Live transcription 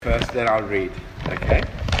first, then I'll read. Okay?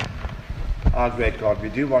 Our great God, we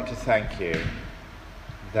do want to thank you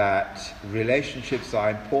that relationships are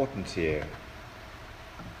important to you,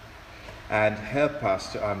 and help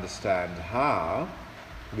us to understand how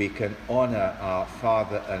we can honor our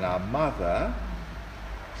father and our mother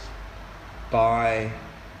by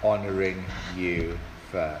honoring you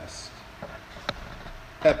first.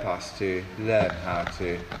 Help us to learn how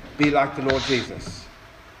to be like the Lord Jesus,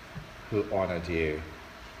 who honored you,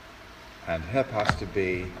 and help us to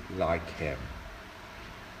be like him.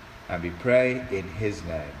 And we pray in his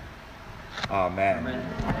name. Amen. Amen.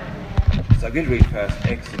 So I'm going to read first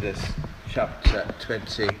Exodus chapter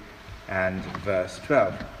 20 and verse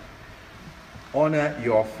 12. Honor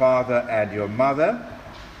your father and your mother,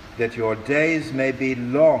 that your days may be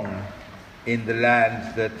long in the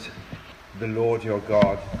land that the Lord your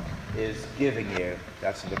God is giving you.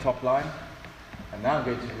 That's in the top line. And now I'm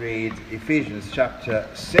going to read Ephesians chapter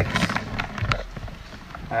 6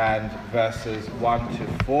 and verses 1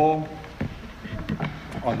 to 4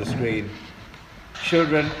 on the screen.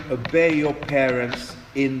 Children, obey your parents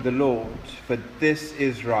in the Lord, for this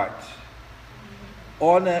is right.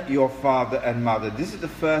 Honor your father and mother. This is the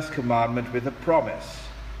first commandment with a promise,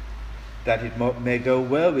 that it may go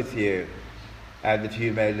well with you, and that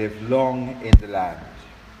you may live long in the land.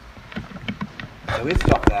 So we'll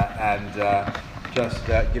stop there and just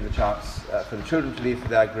give a chance for the children to leave for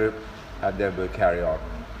their group, and then we'll carry on.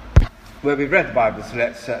 Well, we've read the Bible, so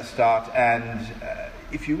let's start. And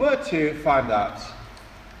if you were to find out,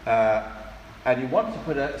 and you want to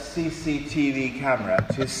put a CCTV camera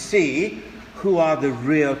to see who are the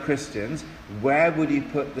real Christians, where would you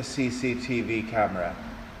put the CCTV camera?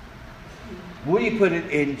 Would you put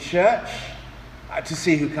it in church to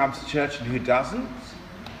see who comes to church and who doesn't?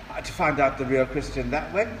 To find out the real Christian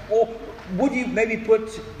that way? Or would you maybe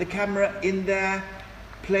put the camera in their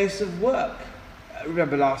place of work?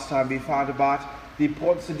 Remember last time we found about the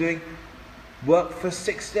importance of doing work for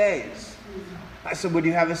 6 days. So would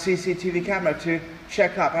you have a CCTV camera to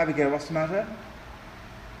check up? Abigail, what's the matter?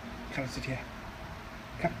 Come sit here.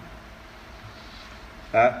 Come.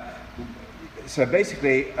 So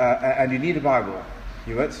basically, and you need a Bible.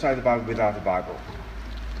 You won't study the Bible without a Bible.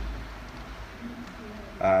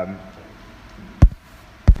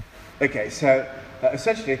 Okay, so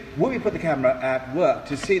essentially, would we put the camera at work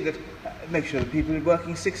to see that, make sure that people are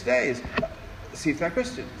working 6 days, see if they're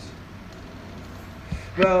Christians?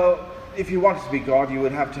 Well, if you wanted to be God, you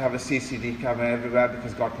would have to have a CCTV camera everywhere,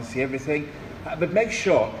 because God can see everything. But make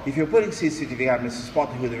sure, if you're putting CCTV cameras to spot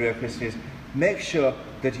who the real Christian is, make sure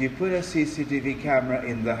that you put a CCTV camera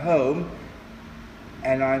in the home,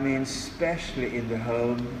 and I mean especially in the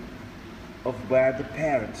home of where the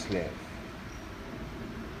parents live.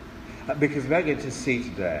 Because we're going to see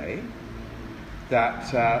today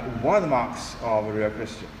that one of the marks of a real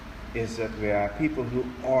Christian is that we are people who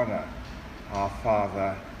honor our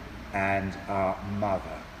father and our mother.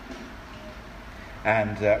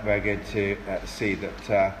 And we're going to see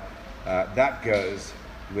that that goes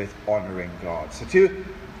with honoring God. So 2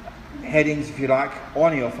 headings, if you like: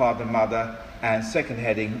 honor your father and mother, and second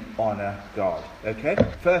heading, honor God. Okay?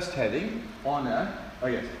 First heading, honor. Oh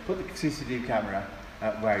yes, put the CCTV camera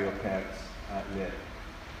where your parents live.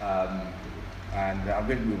 And I'm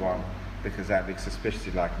going to move on, because that looks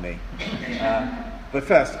suspiciously like me. But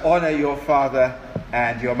first, honor your father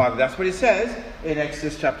and your mother. That's what it says in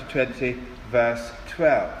Exodus chapter 20, verse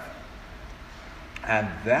 12. And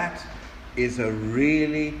that is a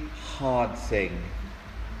really hard thing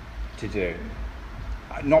to do.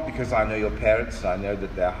 Not because I know your parents and I know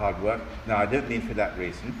that they're hard work. No, I don't mean for that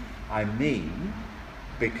reason. I mean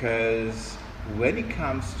because when it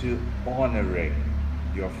comes to honoring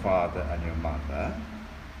your father and your mother,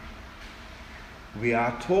 we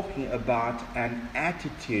are talking about an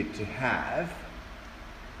attitude to have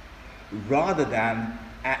rather than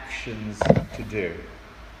actions to do.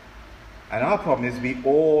 And our problem is we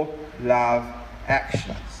all love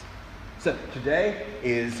actions. So today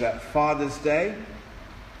is Father's Day,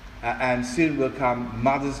 and soon will come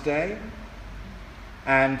Mother's Day.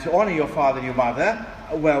 And to honor your father and your mother,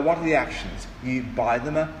 well, what are the actions? You buy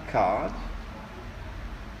them a card.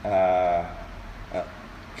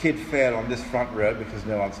 Kid fail on this front row because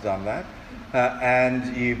no one's done that.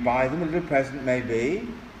 And you buy them a little present, maybe.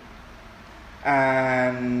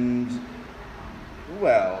 And,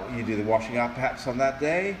 well, you do the washing up perhaps on that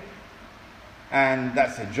day. And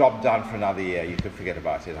that's a job done for another year. You can forget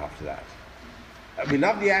about it after that. We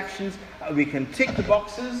love the actions. We can tick the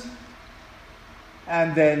boxes.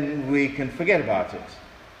 And then we can forget about it.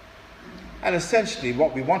 And essentially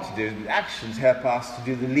what we want to do is actions help us to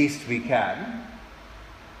do the least we can.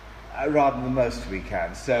 rather than the most we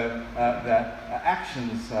can. So the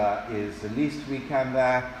actions is the least we can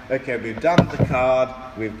there. Okay, we've done the card,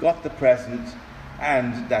 we've got the present,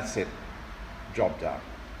 and that's it. Job done.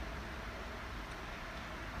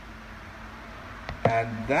 And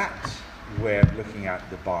that way of looking at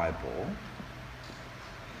the Bible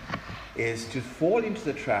is to fall into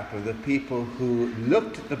the trap of the people who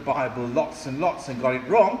looked at the Bible lots and lots and got it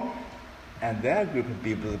wrong, and their group of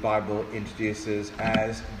people the Bible introduces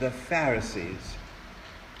as the Pharisees.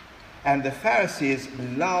 And the Pharisees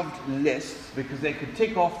loved lists because they could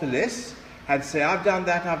tick off the list and say, I've done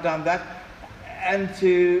that, and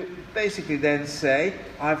to basically then say,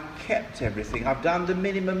 I've kept everything, I've done the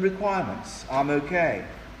minimum requirements, I'm okay.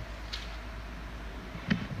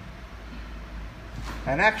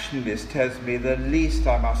 An action list tells me the least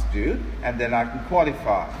I must do, and then I can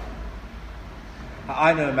qualify.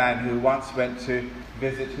 I know a man who once went to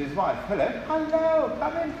visit his wife. Hello,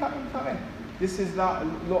 come in. This is Laura.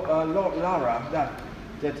 No,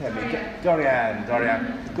 don't tell me. Dorian.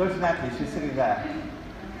 Go to Natalie, she's sitting there.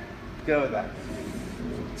 Go with that.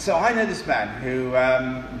 So I know this man who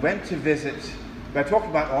went to visit. We're talking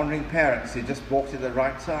about honouring parents. He just walked at the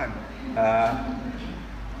right time.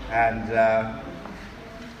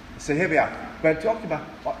 So here we are. We're talking about,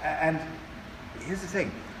 and here's the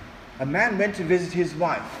thing. A man went to visit his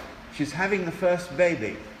wife. She's having the first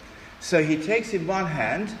baby. So he takes in one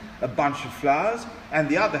hand a bunch of flowers, and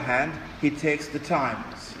the other hand he takes the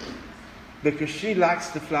Times. Because she likes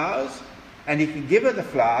the flowers, and he can give her the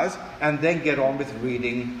flowers and then get on with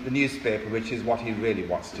reading the newspaper, which is what he really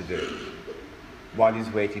wants to do while he's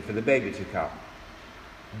waiting for the baby to come.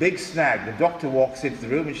 Big snag. The doctor walks into the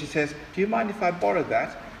room and she says, do you mind if I borrow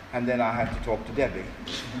that? And then I have to talk to Debbie.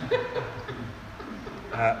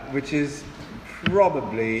 Which is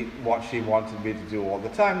probably what she wanted me to do all the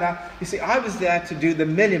time. Now, you see, I was there to do the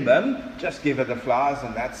minimum, just give her the flowers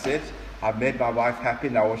and that's it. I've made my wife happy,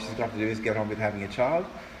 now all she's got to do is get on with having a child.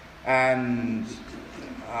 And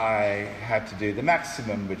I had to do the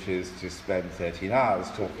maximum, which is to spend 13 hours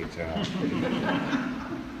talking to her.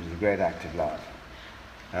 It was a great act of love.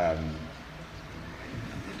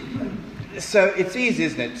 So it's easy,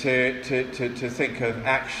 isn't it, to think of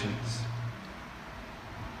actions.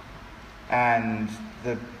 And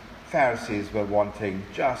the Pharisees were wanting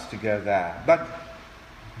just to go there. But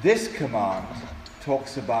this command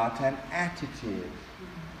talks about an attitude.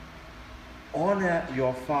 Honor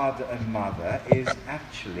your father and mother is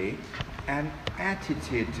actually an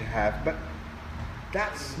attitude to have. But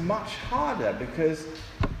that's much harder because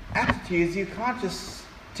attitudes, you can't just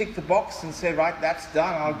tick the box and say, right, that's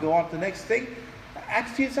done, I'll go on to the next thing.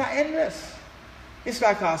 Attitudes are endless. It's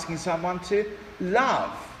like asking someone to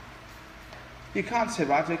love. You can't say,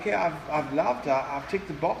 right, okay, I've loved, I've ticked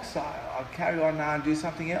the box, I'll carry on now and do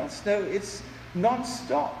something else. No, it's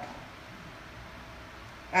non-stop.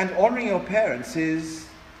 And honouring your parents is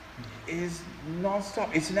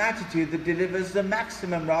non-stop. It's an attitude that delivers the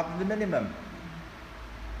maximum rather than the minimum.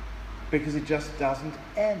 Because it just doesn't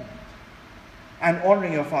end. And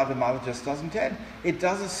honouring your father and mother just doesn't end. It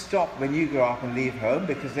doesn't stop when you grow up and leave home,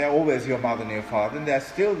 because they're always your mother and your father, and they're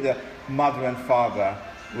still the mother and father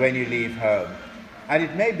when you leave home. And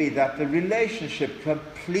it may be that the relationship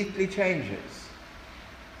completely changes.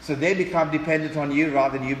 So they become dependent on you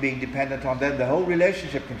rather than you being dependent on them. The whole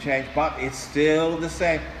relationship can change, but it's still the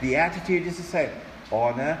same. The attitude is the same.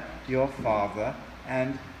 Honour your father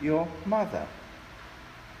and your mother.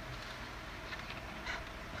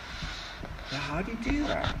 Now, how do you do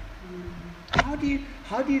that? How do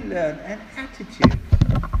you learn an attitude?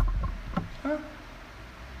 Huh?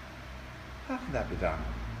 How can that be done?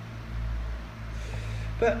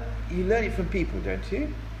 But you learn it from people, don't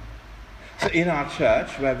you? So in our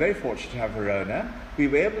church, we're very fortunate to have Verona. We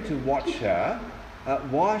were able to watch her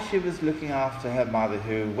while she was looking after her mother,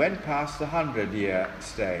 who went past the 100-year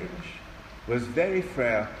stage, was very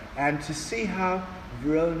frail, and to see how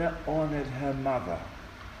Verona honoured her mother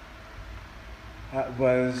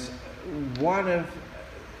was one of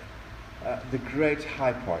the great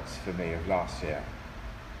high points for me of last year.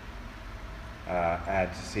 And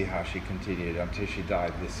to see how she continued until she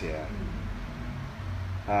died this year.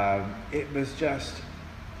 It was just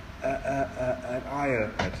an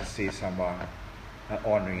eye-opener to see someone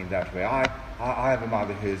honouring in that way. I have a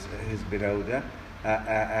mother who's been older,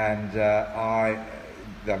 and I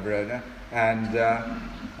love Verona, and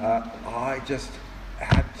I just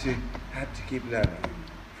had to keep learning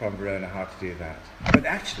from Verona how to do that. But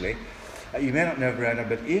actually, you may not know Verona,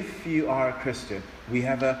 but if you are a Christian, we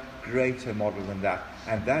have a greater model than that,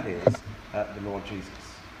 and that is the Lord Jesus.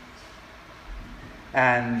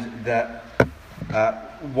 And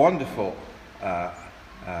Wonderful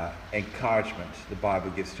encouragement the Bible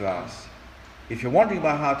gives to us. If you're wondering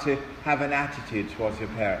about how to have an attitude towards your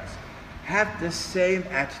parents, have the same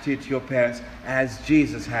attitude to your parents as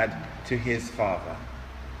Jesus had to his Father.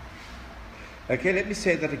 Okay, let me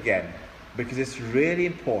say that again, because it's really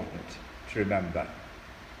important to remember.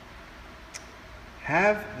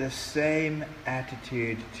 Have the same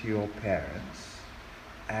attitude to your parents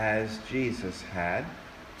as Jesus had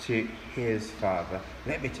to his Father.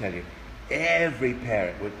 Let me tell you, every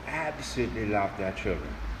parent would absolutely love their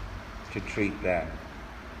children to treat them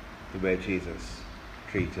the way Jesus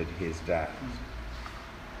treated his dad.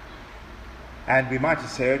 And we might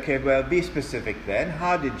just say, okay, well, be specific then.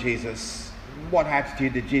 What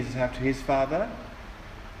attitude did Jesus have to his Father?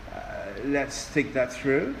 Let's think that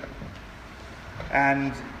through.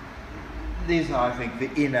 And these are, I think,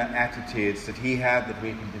 the inner attitudes that he had that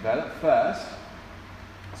we can develop. First,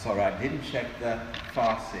 sorry, I didn't check the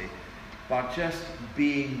Farsi, but just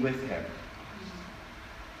being with him.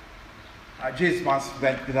 Jesus once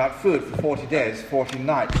went without food for 40 days, 40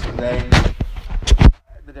 nights, and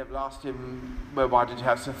the devil asked him, well, why did you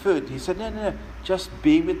have some food? He said, no, just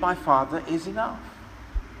being with my Father is enough.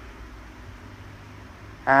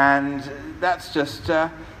 And that's just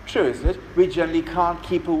true, isn't it? We generally can't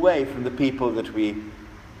keep away from the people that we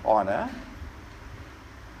honor,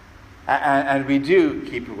 and we do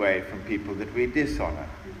keep away from people that we dishonor.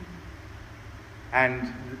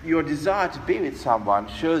 And your desire to be with someone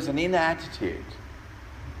shows an inner attitude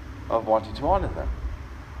of wanting to honor them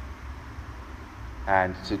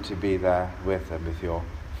and to be there with them, with your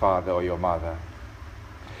father or your mother.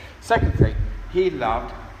 Second thing, he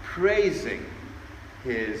loved praising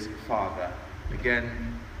his Father.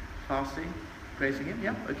 Again, Farsi, praising him,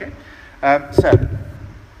 yeah, okay. So,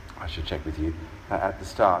 I should check with you at the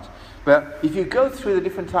start. But if you go through the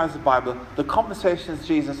different times of the Bible, the conversations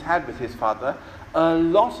Jesus had with his Father, a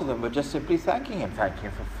lot of them were just simply thanking him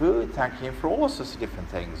for food, thanking him for all sorts of different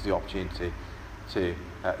things, the opportunity to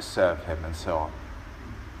serve him and so on.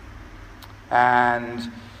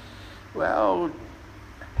 And, well,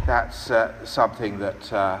 that's something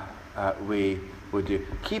that we would do.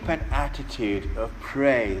 Keep an attitude of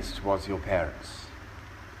praise towards your parents.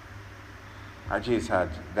 Jesus had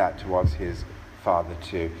that towards his Father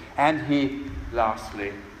too. And he,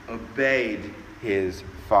 lastly, obeyed his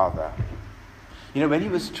Father. You know, when he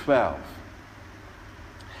was 12,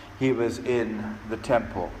 he was in the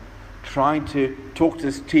temple trying to talk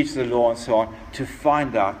to the teachers of the law and so on to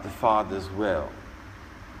find out the Father's will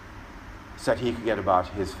so that he could get about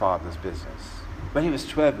his Father's business. When he was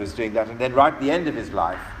 12, he was doing that. And then right at the end of his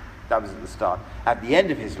life, that was at the start, at the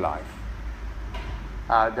end of his life,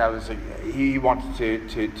 he wanted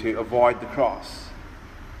to avoid the cross.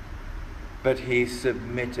 But he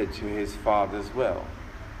submitted to his Father's will.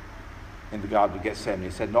 In the Garden of Gethsemane, he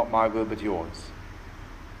said, not my will, but yours.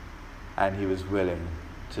 And he was willing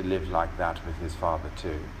to live like that with his Father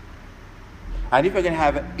too. And if we're going to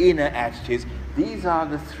have inner attitudes, these are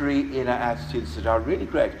the three inner attitudes that are really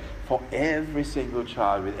great for every single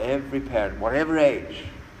child, with every parent, whatever age,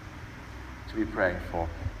 to be praying for.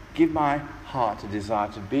 Give my heart a desire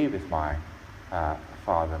to be with my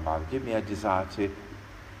father and mother. Give me a desire to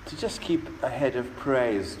just keep a head of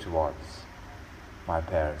praise towards my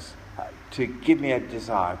parents. To give me a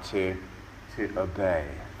desire to obey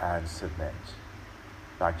and submit,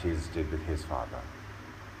 like Jesus did with his Father.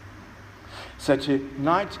 So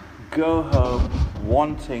tonight, go home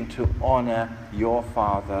wanting to honor your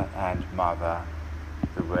father and mother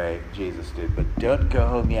the way Jesus did. But don't go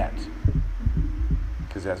home yet,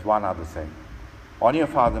 because there's one other thing. Honor your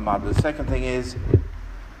father and mother. The second thing is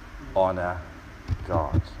honor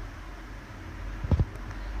God.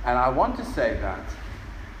 And I want to say that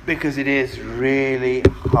because it is really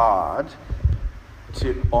hard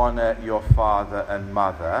to honor your father and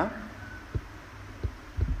mother,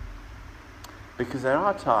 because there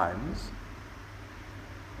are times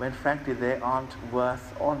when frankly they aren't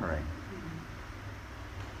worth honoring.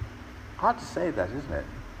 Hard to say that, isn't it?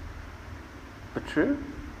 But true.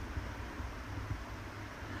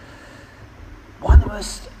 One of the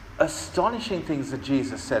most astonishing things that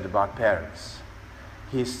Jesus said about parents,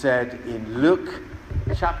 he said in Luke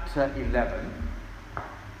chapter 11,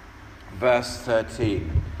 verse 13.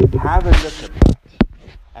 Have a look at that.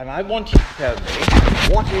 And I want you to tell me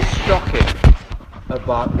what is shocking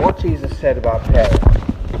about what Jesus said about parents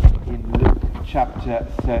in Luke chapter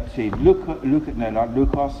 13. Not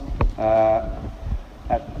Lucas,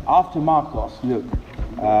 after Marcos, Luke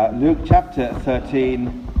chapter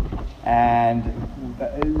 13 and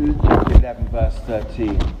chapter 11 verse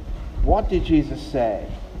 13. What did Jesus say?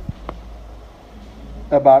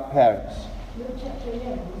 about parents?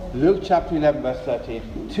 Luke chapter 11, verse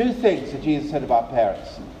 13. Two things that Jesus said about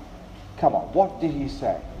parents. Come on, what did he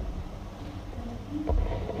say?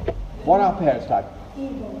 What are parents like?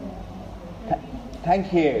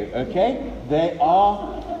 Thank you, okay? They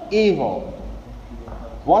are evil.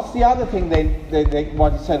 What's the other thing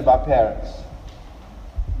what he said about parents?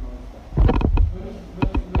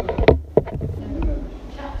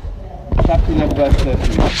 Chapter 11, verse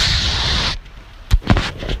 13.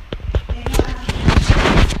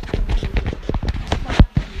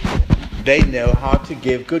 They know how to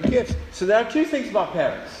give good gifts. So there are two things about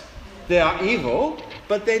parents. They are evil,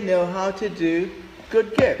 but they know how to do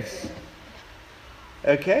good gifts.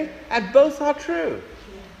 Okay? And both are true.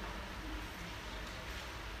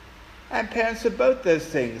 And parents are both those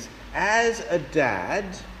things. As a dad,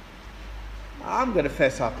 I'm going to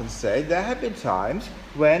fess up and say there have been times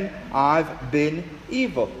when I've been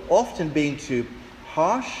evil. Often being too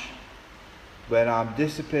harsh when I'm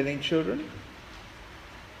disciplining children.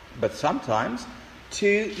 But sometimes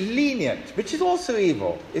too lenient, which is also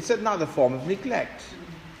evil. It's another form of neglect.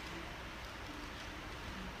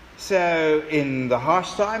 So in the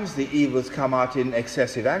harsh times, the evils come out in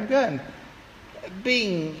excessive anger, and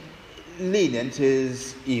being lenient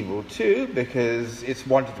is evil too, because it's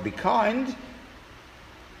wanted to be kind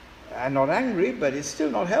and not angry, but it's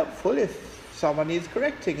still not helpful if someone needs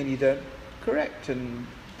correcting and you don't correct, and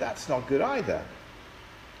that's not good either.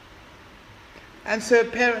 And so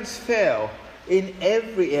parents fail in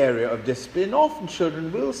every area of discipline. Often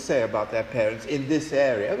children will say about their parents in this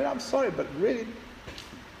area, I'm sorry, but really,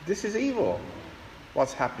 this is evil.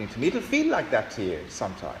 What's happening to me? It'll feel like that to you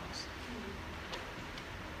sometimes.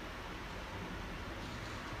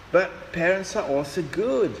 But parents are also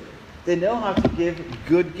good. They know how to give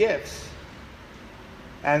good gifts.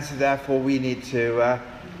 And so therefore we need to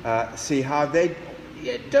see how they...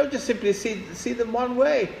 Don't just simply see them one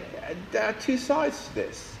way. There are two sides to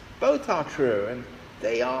this. Both are true, and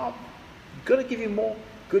they are going to give you more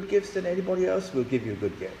good gifts than anybody else will give you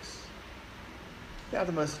good gifts. They are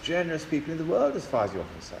the most generous people in the world as far as you're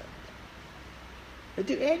concerned. They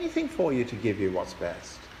do anything for you to give you what's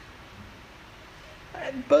best.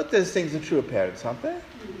 And both those things are true of parents, aren't they?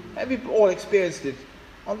 And we've all experienced it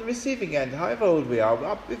on the receiving end. However old we are,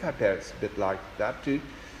 we've had parents a bit like that too.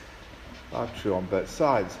 Are true on both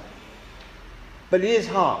sides. But it is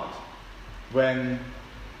hard when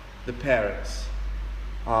the parents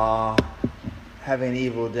are having an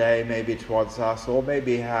evil day maybe towards us, or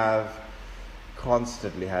maybe have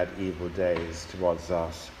constantly had evil days towards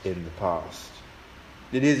us in the past.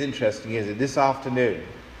 It is interesting, isn't it? This afternoon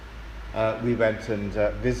we went and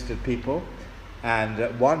visited people,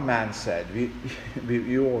 and one man said,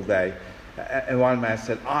 we were all there, and one man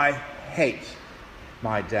said, I hate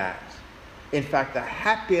my dad. In fact, the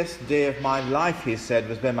happiest day of my life, he said,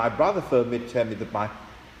 was when my brother phoned me to tell me that my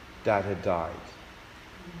dad had died.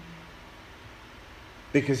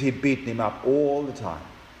 Because he'd beaten him up all the time.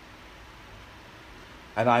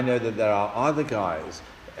 And I know that there are other guys,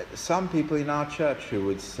 some people in our church who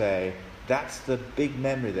would say that's the big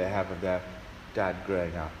memory they have of their dad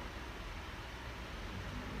growing up.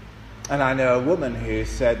 And I know a woman who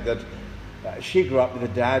said that she grew up with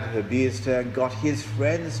a dad who abused her and got his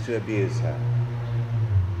friends to abuse her.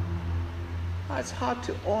 It's hard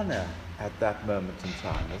to honour at that moment in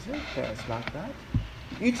time, isn't it? Parents like that.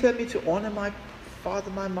 You tell me to honour my father,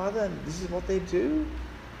 my mother, and this is what they do?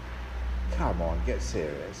 Come on, get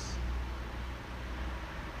serious.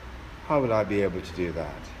 How will I be able to do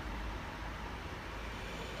that?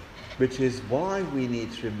 Which is why we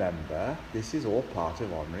need to remember this is all part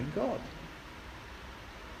of honouring God.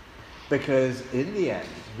 Because in the end,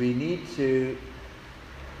 we need to,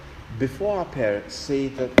 before our parents, see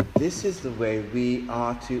that this is the way we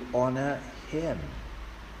are to honour Him.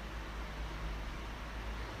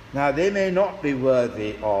 Now, they may not be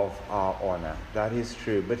worthy of our honour, that is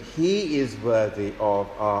true, but He is worthy of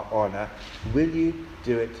our honour. Will you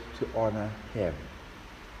do it to honour Him?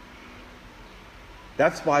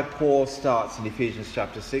 That's why Paul starts in Ephesians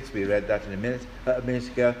chapter 6, we read that in a minute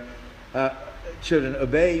ago. Children,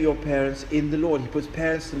 obey your parents in the Lord. He puts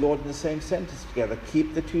parents and Lord in the same sentence together.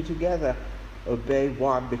 Keep the two together. Obey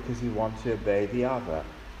one because you want to obey the other.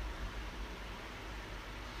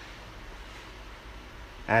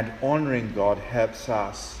 And honouring God helps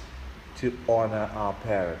us to honour our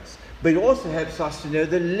parents. But it also helps us to know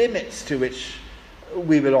the limits to which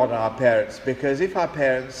we will honour our parents. Because if our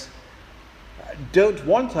parents don't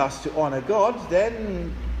want us to honour God,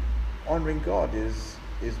 then honouring God is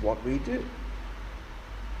what we do.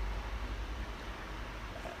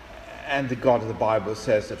 And the God of the Bible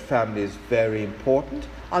says that family is very important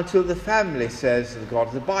until the family says that the God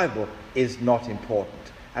of the Bible is not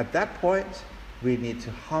important. At that point, we need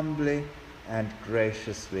to humbly and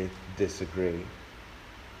graciously disagree.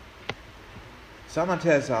 Someone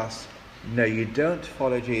tells us, no, you don't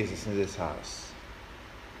follow Jesus in this house.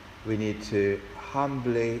 We need to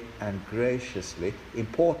humbly and graciously,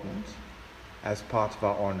 important as part of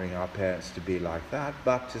our honouring our parents to be like that,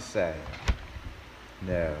 but to say,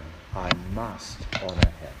 no, I must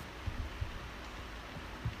honour him.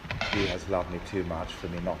 He has loved me too much for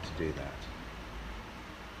me not to do that.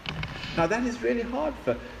 Now that is really hard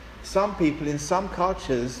for some people in some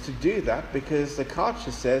cultures to do that, because the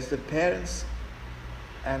culture says that parents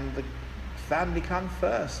and the family come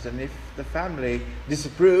first, and if the family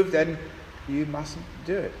disapprove, then you mustn't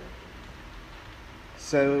do it.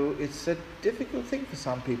 So it's a difficult thing for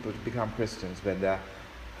some people to become Christians when their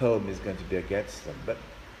home is going to be against them. But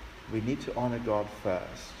we need to honour God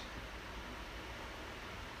first.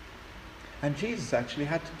 And Jesus actually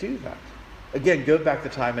had to do that. Again, go back to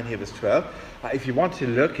the time when he was 12. If you want to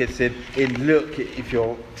look, it's in Luke. If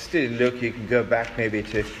you're still in Luke, you can go back maybe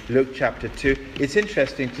to Luke chapter 2. It's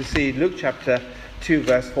interesting to see Luke chapter 2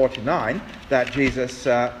 verse 49 that Jesus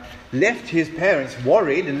left his parents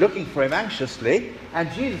worried and looking for him anxiously, and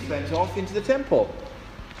Jesus went off into the temple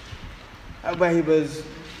where he was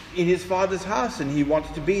in his father's house, and he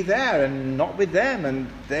wanted to be there and not with them,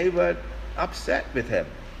 and they were upset with him.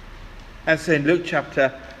 And so in Luke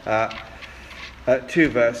chapter 2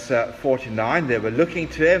 verse 49, they were looking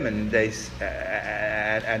to him, and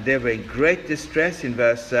they were in great distress. In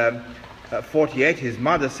verse 48, his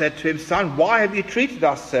mother said to him, "Son, why have you treated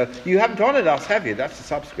us so? You haven't honoured us, have you?" That's the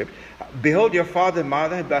subscript. "Behold, your father and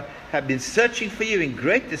mother have been searching for you in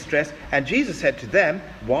great distress." And Jesus said to them,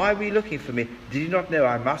 "Why were you looking for me? Did you not know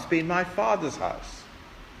I must be in my Father's house?"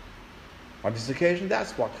 On this occasion,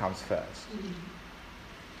 that's what comes first.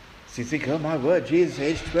 So you think, oh my word, Jesus,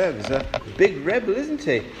 age 12, is a big rebel, isn't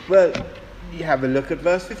he? Well, you have a look at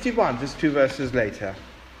verse 51, just 2 verses later.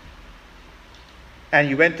 "And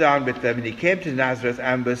he went down with them, and he came to Nazareth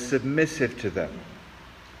and was submissive to them."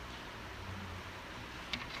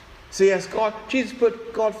 So yes, Jesus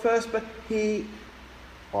put God first, but he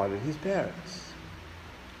honoured his parents.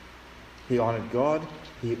 He honoured God,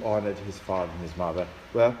 he honoured his father and his mother.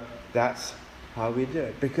 Well, that's how we do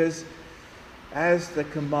it. Because as the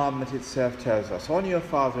commandment itself tells us, honour your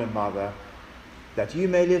father and mother, that you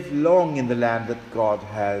may live long in the land that God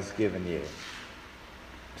has given you.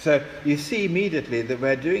 So you see immediately that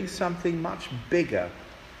we're doing something much bigger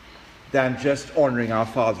than just honouring our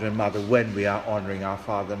father and mother when we are honouring our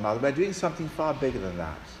father and mother. We're doing something far bigger than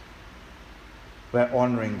that. We're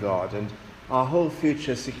honouring God, and our whole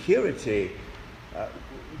future security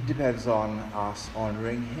depends on us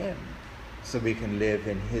honouring him, so we can live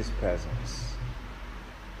in his presence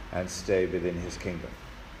and stay within his kingdom.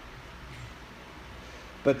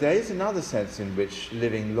 But there is another sense in which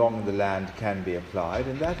living long in the land can be applied,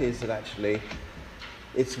 and that is that actually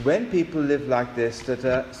it's when people live like this that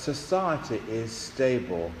a society is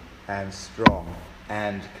stable and strong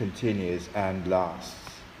and continues and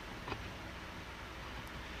lasts.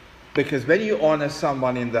 Because when you honour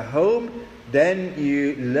someone in the home, then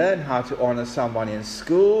you learn how to honour someone in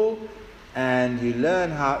school, and you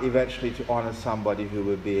learn how eventually to honour somebody who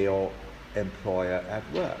will be your employer at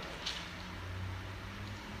work.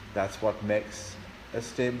 That's what makes a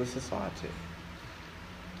stable society.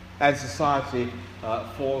 And society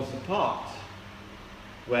falls apart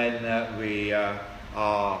when we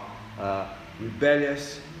are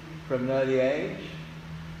rebellious from an early age.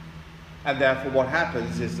 And therefore what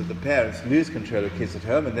happens is that the parents lose control of kids at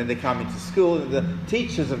home, and then they come into school, and the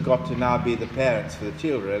teachers have got to now be the parents for the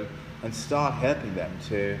children and start helping them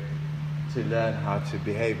to learn how to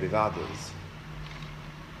behave with others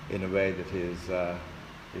in a way that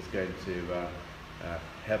is going to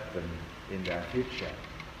help them in their future.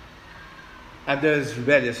 And those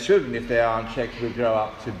rebellious children, if they are unchecked, will grow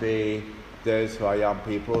up to be those who are young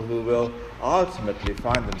people who will ultimately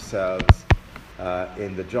find themselves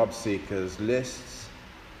in the job seekers lists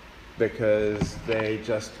because they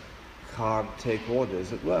just can't take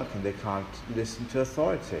orders at work, and they can't listen to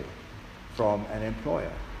authority from an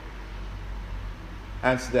employer.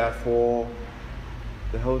 And so therefore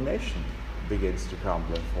the whole nation begins to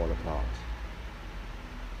crumble and fall apart.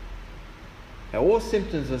 Now, all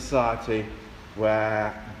symptoms of society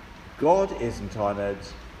where God isn't honoured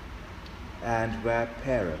and where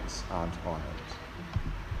parents aren't honoured.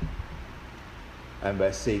 And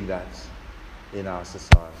we're seeing that in our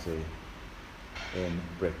society in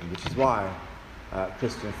Britain, which is why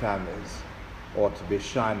Christian families ought to be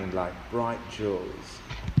shining like bright jewels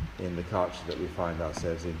in the culture that we find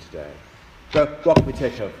ourselves in today. So, what can we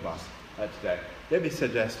take home from us today? Let me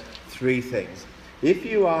suggest 3 things. If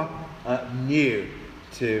you are new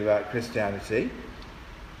to Christianity,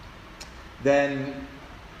 then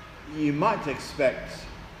you might expect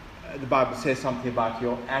the Bible says something about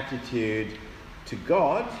your attitude to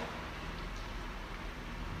God,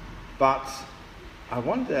 but I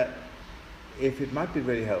wonder if it might be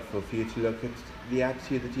really helpful for you to look at the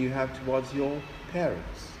attitude that you have towards your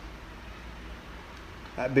parents.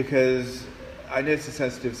 Because I know it's a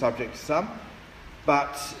sensitive subject to some,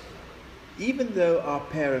 but even though our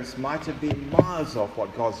parents might have been miles off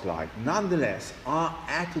what God's like, nonetheless, our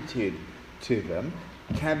attitude to them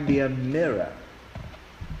can be a mirror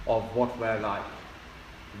of what we're like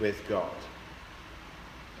with God.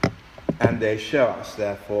 And they show us,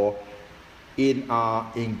 therefore, in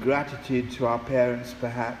our ingratitude to our parents,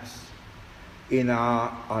 perhaps, in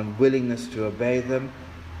our unwillingness to obey them,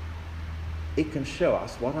 it can show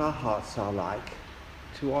us what our hearts are like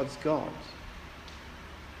towards God.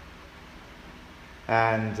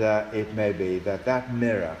 And it may be that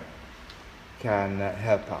mirror can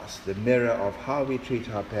help us. The mirror of how we treat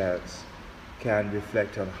our parents can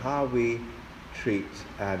reflect on how we treat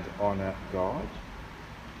and honour God.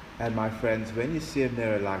 And my friends, when you see a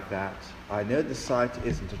mirror like that, I know the sight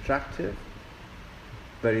isn't attractive,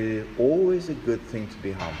 but it is always a good thing to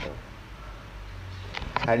be humble.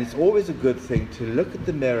 And it's always a good thing to look at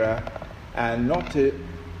the mirror and not to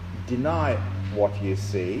deny what you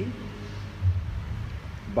see,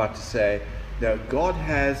 but to say, no, God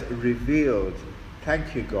has revealed,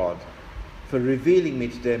 thank you God, for revealing me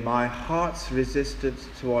today my heart's resistance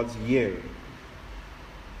towards you.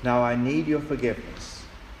 Now I need your forgiveness.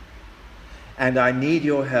 And I need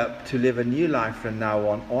your help to live a new life from now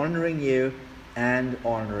on, honouring you and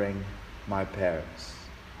honouring my parents,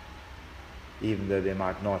 even though they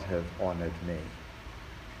might not have honoured me.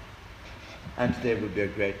 And today would be a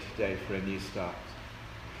great day for a new start.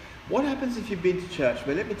 What happens if you've been to church?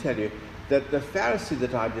 Well, let me tell you that the Pharisee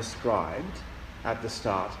that I described at the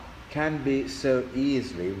start can be so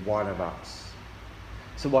easily one of us.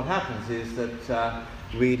 So what happens is that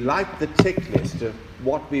we like the tick list of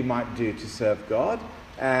what we might do to serve God,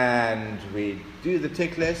 and we do the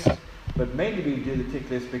tick list, but mainly we do the tick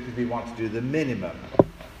list because we want to do the minimum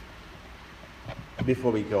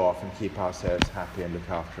before we go off and keep ourselves happy and look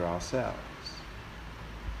after ourselves.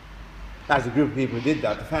 As a group of people who did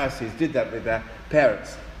that, the Pharisees did that with their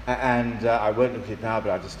parents. And I won't look at it now, but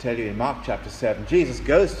I'll just tell you in Mark chapter 7, Jesus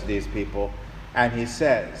goes to these people and he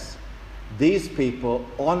says, these people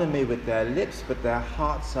honour me with their lips, but their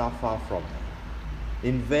hearts are far from me.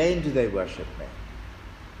 In vain do they worship me.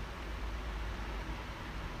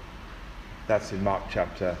 That's in Mark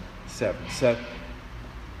chapter 7. So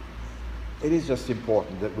it is just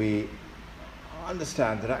important that we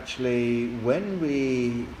understand that actually when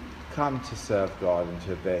we come to serve God and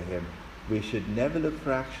to obey him, we should never look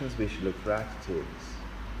for actions, we should look for attitudes.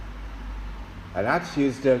 And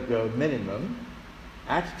attitudes don't go minimum,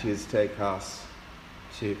 attitudes take us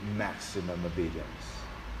to maximum obedience.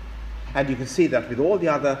 And you can see that with all the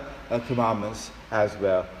other commandments as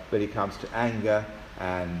well, when it comes to anger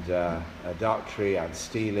and adultery and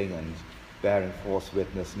stealing and bearing false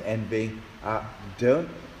witness and envying. Don't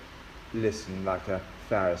listen like a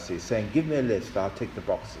Pharisee saying, give me a list, I'll tick the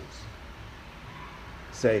boxes.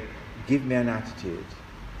 Say, give me an attitude.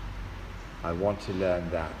 I want to learn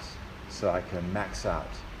that so I can max out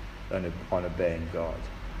on obeying God.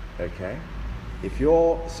 Okay? If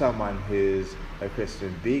you're someone who's a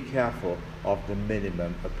Christian, be careful of the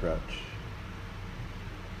minimum approach.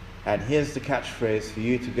 And here's the catchphrase for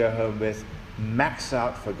you to go home with: max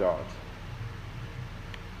out for God.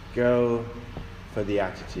 Go for the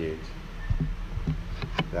attitude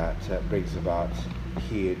that brings about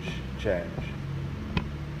huge change.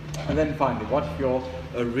 And then finally, what if you're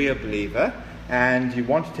a real believer and you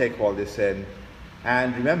want to take all this in?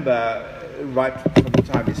 And remember, right from the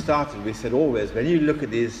time we started, we said always, when you look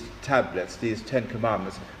at these tablets, these 10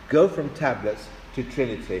 commandments, go from tablets to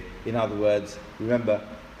Trinity. In other words, remember,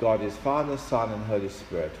 God is Father, Son, and Holy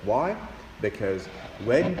Spirit. Why? Because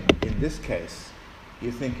when, in this case,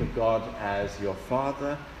 you think of God as your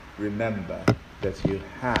Father, remember that you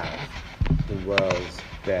have the world's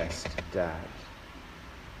best dad.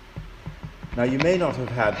 Now, you may not have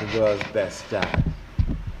had the world's best dad.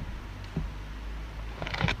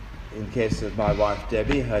 In the case of my wife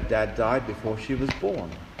Debbie, her dad died before she was born.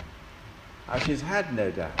 She's had no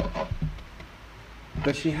dad.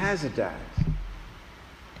 But she has a dad.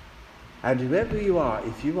 And whoever you are,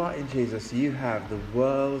 if you are in Jesus, you have the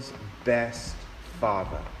world's best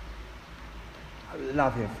Father. I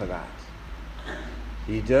love him for that.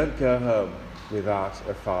 You don't go home without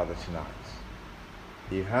a father tonight.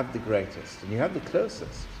 You have the greatest, and you have the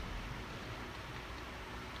closest.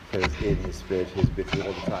 Because in his Spirit, he's with you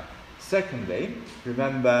all the time. Secondly,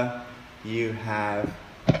 remember, you have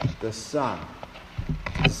the Son.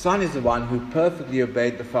 The Son is the one who perfectly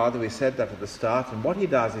obeyed the Father. We said that at the start. And what he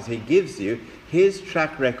does is he gives you his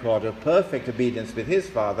track record of perfect obedience with his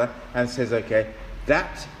Father and says, okay,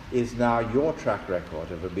 that is now your track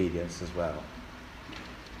record of obedience as well.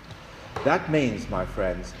 That means, my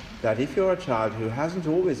friends, that if you're a child who hasn't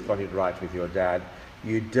always got it right with your dad,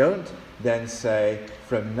 you don't then say,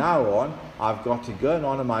 from now on, I've got to go and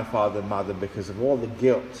honour my father and mother because of all the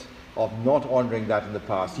guilt of not honouring that in the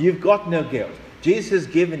past. You've got no guilt. Jesus has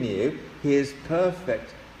given you his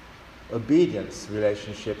perfect obedience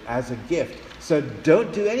relationship as a gift. So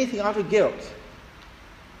don't do anything out of guilt.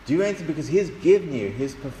 Do anything because he's given you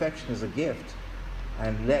his perfection as a gift.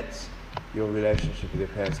 And let your relationship with your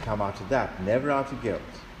parents come out of that, never out of guilt.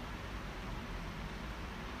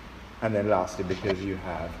 And then lastly, because you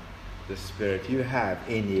have the Spirit, you have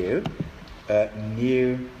in you a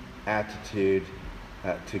new attitude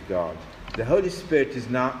to God. The Holy Spirit is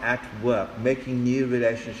now at work, making new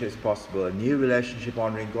relationships possible, a new relationship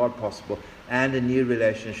honoring God possible, and a new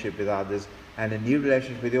relationship with others, and a new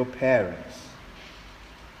relationship with your parents.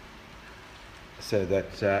 So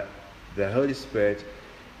that the Holy Spirit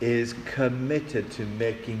is committed to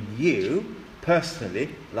making you personally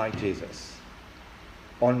like Jesus,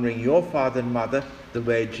 honoring your father and mother the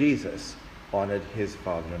way Jesus honored his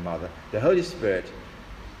father and mother. The Holy Spirit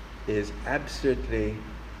is absolutely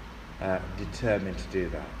determined to do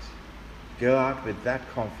that. Go out with that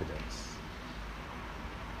confidence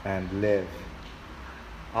and live,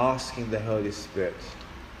 asking the Holy Spirit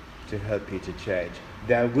to help you to change.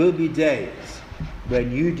 There will be days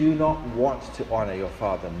when you do not want to honor your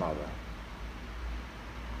father and mother.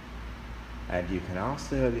 And you can ask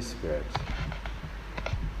the Holy Spirit,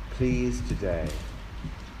 please today,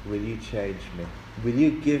 will you change me? Will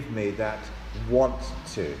you give me that want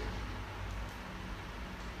to,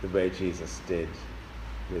 the way Jesus did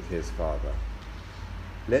with his Father?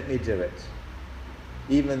 Let me do it.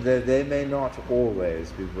 Even though they may not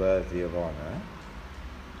always be worthy of honor,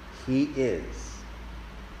 he is.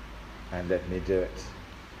 And let me do it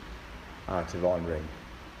out of honoring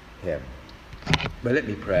him. But let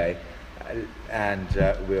me pray, and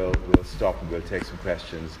we'll stop and we'll take some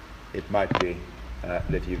questions. It might be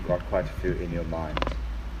that you've got quite a few in your mind.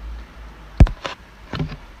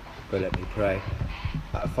 But let me pray.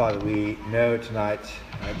 Father, we know tonight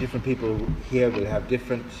different people here will have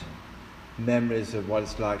different memories of what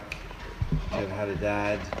it's like to have had a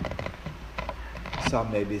dad.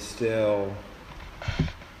 Some may be still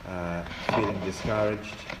feeling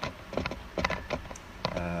discouraged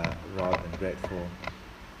rather than grateful.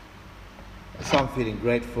 Some feeling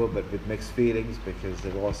grateful but with mixed feelings because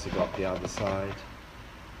they've also got the other side.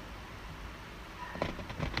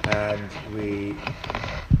 And we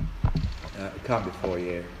come before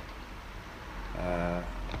you.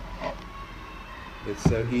 It's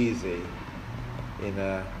so easy in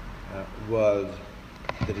a world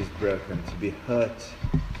that is broken to be hurt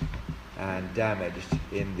and damaged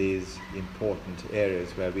in these important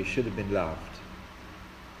areas where we should have been loved.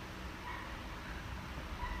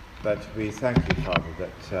 But we thank you,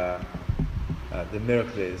 Father, that the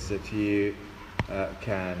miracle is that you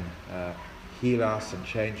can heal us and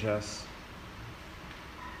change us.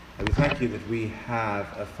 And we thank you that we have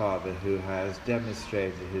a Father who has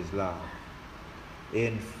demonstrated his love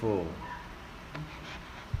in full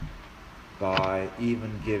by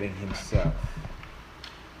even giving himself,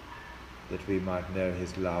 that we might know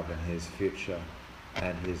his love and his future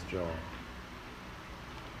and his joy.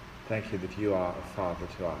 Thank you that you are a Father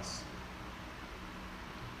to us.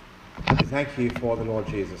 We thank you for the Lord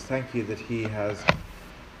Jesus. Thank you that he has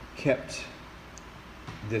kept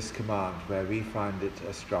this command where we find it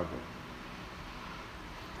a struggle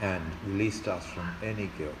and released us from any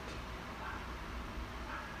guilt.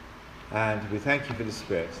 And we thank you for the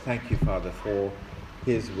Spirit. Thank you, Father, for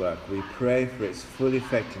his work. We pray for its full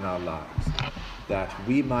effect in our lives, that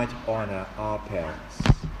we might honour our parents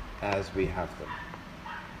as we have them,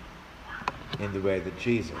 in the way that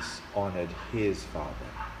Jesus honoured his Father,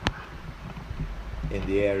 in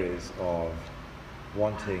the areas of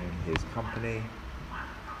wanting his company,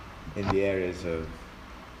 in the areas of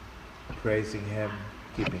praising him,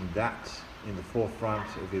 keeping that in the forefront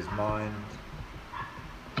of his mind,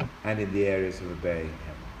 and in the areas of obeying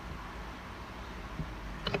him.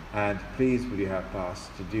 And please will you help us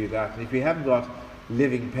to do that. And if we haven't got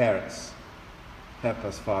living parents Help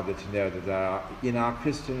us, Father, to know that there are in our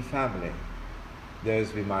Christian family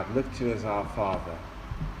those we might look to as our father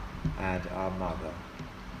and our mother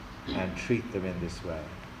and treat them in this way.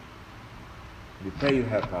 We pray you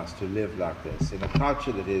help us to live like this in a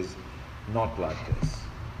culture that is not like this.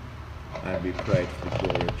 And we pray for the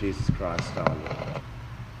glory of Jesus Christ our Lord.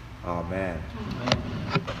 Amen.